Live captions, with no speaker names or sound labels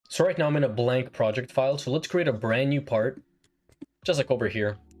So right now I'm in a blank project file. So let's create a brand new part, just like over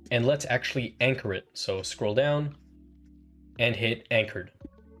here, and let's actually anchor it. So scroll down and hit anchored.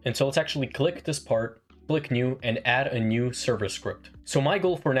 And so let's actually click this part, click new, and add a new server script. So my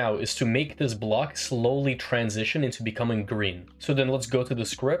goal for now is to make this block slowly transition into becoming green. So then let's go to the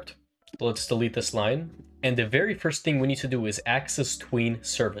script. Let's delete this line. And the very first thing we need to do is access tween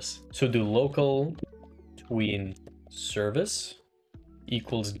service. So do local tween service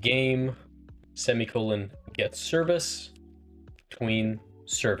equals game semicolon get service tween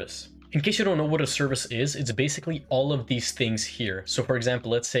service. In case you don't know what a service is, it's basically all of these things here. So for example,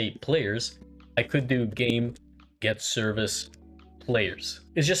 let's say players, I could do game get service players.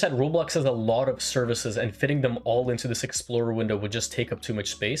 It's just that Roblox has a lot of services and fitting them all into this Explorer window would just take up too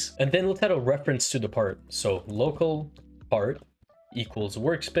much space. And then let's add a reference to the part. So local part equals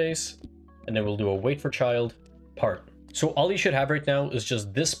workspace, and then we'll do a wait for child part. So all you should have right now is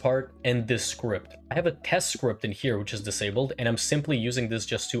just this part and this script. I have a test script in here, which is disabled, and I'm simply using this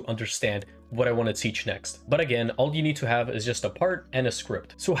just to understand what I want to teach next. But again, all you need to have is just a part and a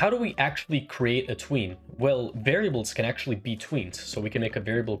script. So how do we actually create a tween? Well, variables can actually be tweens. So we can make a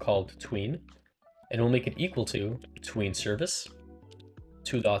variable called tween, and we'll make it equal to tween service,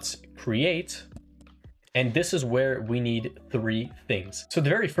 create. And this is where we need three things. So the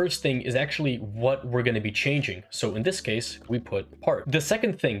very first thing is actually what we're going to be changing. So in this case, we put part. The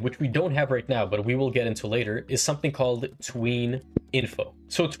second thing, which we don't have right now, but we will get into later, is something called tween info.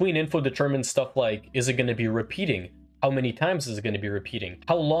 So tween info determines stuff like, is it going to be repeating? How many times is it going to be repeating?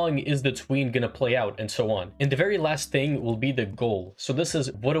 How long is the tween going to play out? And so on. And the very last thing will be the goal. So this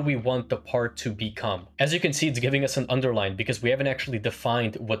is what do we want the part to become? As you can see, it's giving us an underline because we haven't actually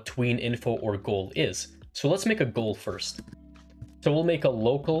defined what tween info or goal is. So let's make a goal first. So we'll make a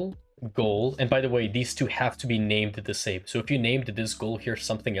local goal. And by the way, these two have to be named the same. So if you named this goal here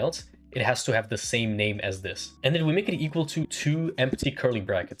something else, it has to have the same name as this. And then we make it equal to 2 empty curly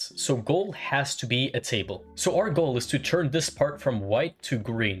brackets. So goal has to be a table. So our goal is to turn this part from white to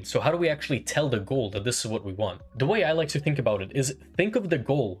green. So how do we actually tell the goal that this is what we want? The way I like to think about it is think of the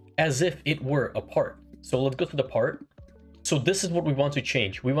goal as if it were a part. So let's go to the part. So this is what we want to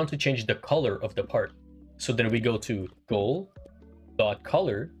change. We want to change the color of the part. So then we go to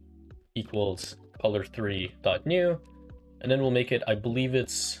goal.color equals color3.new, and then we'll make it, I believe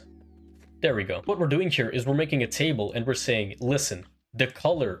it's, there we go. What we're doing here is we're making a table and we're saying, listen, the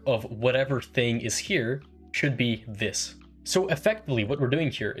color of whatever thing is here should be this. So effectively what we're doing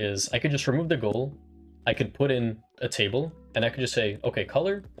here is I could just remove the goal, I could put in a table, and I could just say, okay,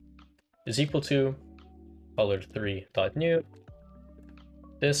 color is equal to color3.new,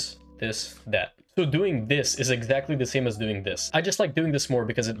 this, that. So doing this is exactly the same as doing this. I just like doing this more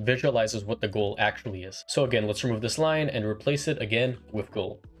because it visualizes what the goal actually is. So again, let's remove this line and replace it again with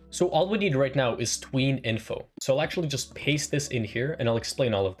goal. So all we need right now is tween info. So I'll actually just paste this in here and I'll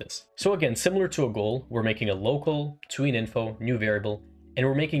explain all of this. So again, similar to a goal, we're making a local tween info new variable, and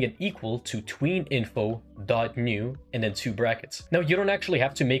we're making it equal to tween info.new and then 2 brackets. Now you don't actually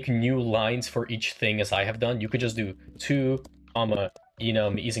have to make new lines for each thing as I have done. You could just do 2,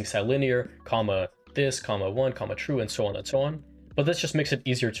 enum easing style linear, comma this, comma 1, comma true, and so on and so on. But this just makes it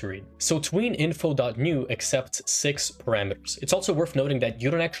easier to read. So tween info.new accepts 6 parameters. It's also worth noting that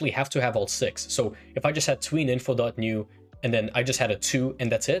you don't actually have to have all 6. So if I just had tween info.new and then I just had a 2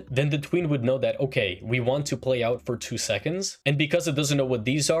 and that's it, then the tween would know that, okay, we want to play out for 2 seconds. And because it doesn't know what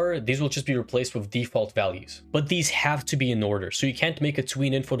these are, these will just be replaced with default values. But these have to be in order. So you can't make a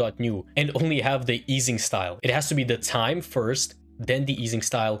tween info.new and only have the easing style. It has to be the time first, then the easing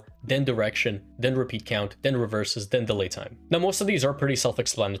style, then direction, then repeat count, then reverses, then delay time. Now, most of these are pretty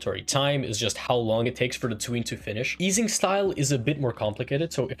self-explanatory. Time is just how long it takes for the tween to finish. Easing style is a bit more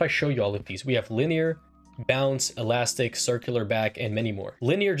complicated. So if I show you all of these, we have linear, bounce, elastic, circular back, and many more.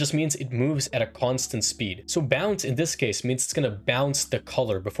 Linear just means it moves at a constant speed. So bounce in this case means it's going to bounce the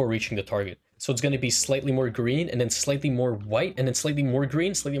color before reaching the target. So it's going to be slightly more green and then slightly more white and then slightly more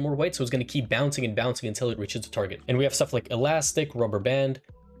green, slightly more white. So it's going to keep bouncing and bouncing until it reaches the target. And we have stuff like elastic, rubber band.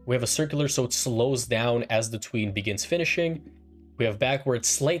 We have a circular, so it slows down as the tween begins finishing. We have back where it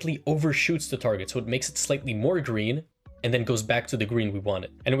slightly overshoots the target. So it makes it slightly more green and then goes back to the green we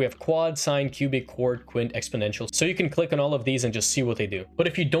wanted. And we have quad, sine, cubic, chord, quint, exponential. So you can click on all of these and just see what they do. But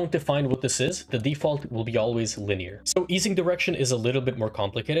if you don't define what this is, the default will be always linear. So easing direction is a little bit more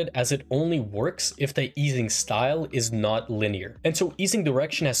complicated as it only works if the easing style is not linear. And so easing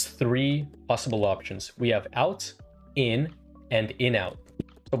direction has 3 possible options. We have out, in, and in-out.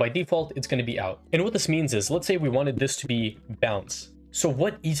 So by default, it's going to be out. And what this means is, let's say we wanted this to be bounce. So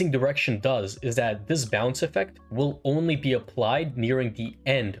what easing direction does is that this bounce effect will only be applied nearing the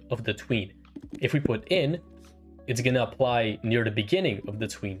end of the tween. If we put in, it's going to apply near the beginning of the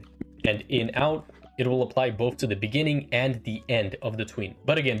tween, and in out, it will apply both to the beginning and the end of the tween.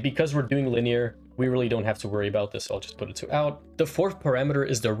 But again, because we're doing linear, we really don't have to worry about this. I'll just put it to out. The fourth parameter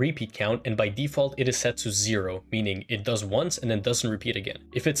is the repeat count, and by default, it is set to 0, meaning it does once and then doesn't repeat again.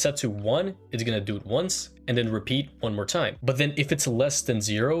 If it's set to 1, it's going to do it once and then repeat one more time. But then if it's less than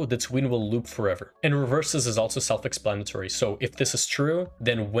 0, the tween will loop forever. And reverses is also self-explanatory. So if this is true,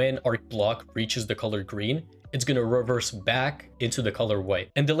 then when our block reaches the color green, it's going to reverse back into the color white.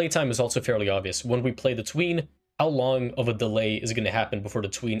 And delay time is also fairly obvious. When we play the tween, how long of a delay is going to happen before the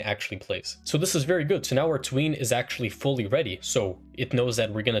tween actually plays? So this is very good. So now our tween is actually fully ready. So it knows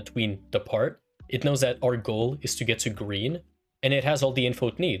that we're going to tween the part. It knows that our goal is to get to green, and it has all the info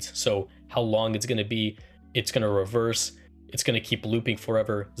it needs. So how long it's going to be, it's going to reverse, it's going to keep looping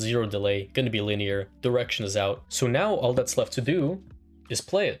forever, 0 delay, going to be linear, direction is out. So now all that's left to do is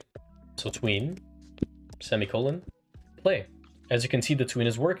play it. So tween, semicolon, play. As you can see, the tween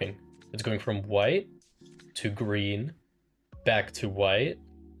is working. It's going from white to green, back to white,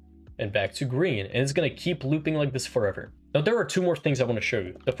 and back to green. And it's going to keep looping like this forever. Now, there are two more things I want to show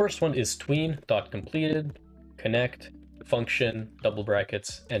you. The first one is tween.completed, connect, function, double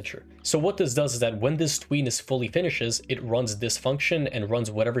brackets, enter. So what this does is that when this tween is fully finishes, it runs this function and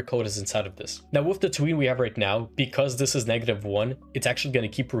runs whatever code is inside of this. Now with the tween we have right now, because this is -1, it's actually going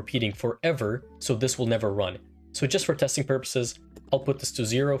to keep repeating forever, so this will never run. So just for testing purposes, I'll put this to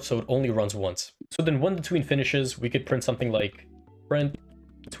 0, so it only runs once. So then when the tween finishes, we could print something like print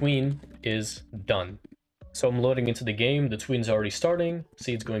tween is done. So I'm loading into the game, the tween's already starting,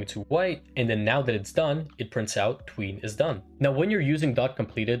 see it's going to white, and then now that it's done, it prints out tween is done. Now when you're using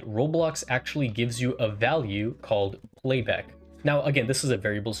 .completed, Roblox actually gives you a value called playback. Now again, this is a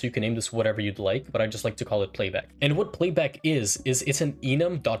variable, so you can name this whatever you'd like, but I just like to call it playback. And what playback is it's an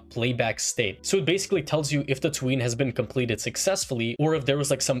enum.playback state. So it basically tells you if the tween has been completed successfully, or if there was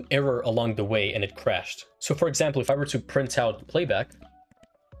like some error along the way and it crashed. So for example, if I were to print out playback,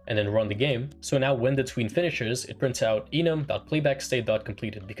 and then run the game. So now when the tween finishes, it prints out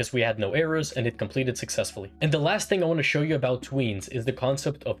enum.playbackState.completed because we had no errors and it completed successfully. And the last thing I want to show you about tweens is the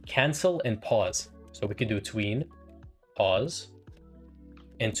concept of cancel and pause. So we can do tween, pause,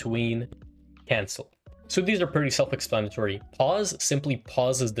 and tween, cancel. So these are pretty self-explanatory. Pause simply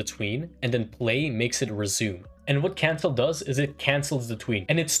pauses the tween, and then play makes it resume. And what cancel does is it cancels the tween,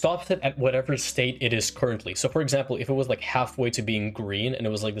 and it stops it at whatever state it is currently. So for example, if it was like halfway to being green and it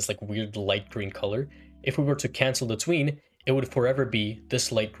was like this like weird light green color, if we were to cancel the tween, it would forever be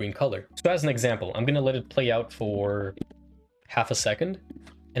this light green color. So as an example, I'm going to let it play out for half a second,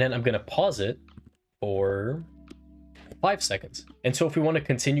 and then I'm going to pause it for 5 seconds. And so if we want to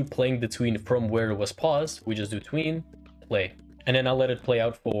continue playing the tween from where it was paused, we just do tween, play. And then I'll let it play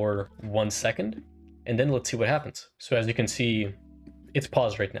out for 1 second. And then let's see what happens. So as you can see, it's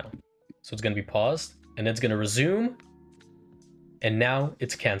paused right now. So it's going to be paused, and then it's going to resume, and now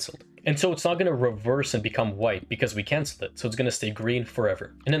it's canceled. And so it's not going to reverse and become white because we canceled it. So it's going to stay green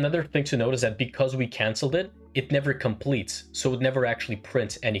forever. And another thing to note is that because we canceled it, it never completes. So it never actually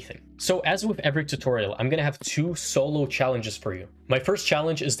prints anything. So as with every tutorial, I'm going to have 2 solo challenges for you. My first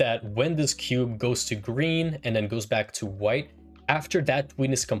challenge is that when this cube goes to green and then goes back to white, after that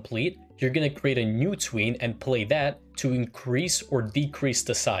tween is complete, you're going to create a new tween and play that to increase or decrease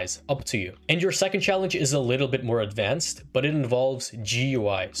the size, up to you. And your second challenge is a little bit more advanced, but it involves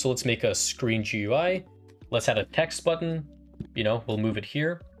GUI. So let's make a screen GUI. Let's add a text button, we'll move it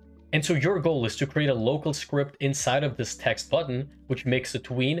here. And so your goal is to create a local script inside of this text button, which makes the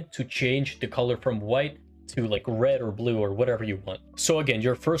tween to change the color from white to like red or blue or whatever you want. So again,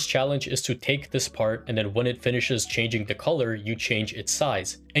 your first challenge is to take this part, and then when it finishes changing the color, you change its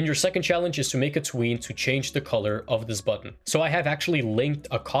size. And your second challenge is to make a tween to change the color of this button. So I have actually linked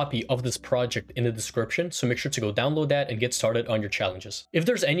a copy of this project in the description, so make sure to go download that and get started on your challenges. If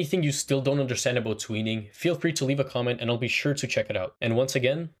there's anything you still don't understand about tweening, feel free to leave a comment and I'll be sure to check it out. And once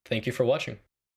again, thank you for watching.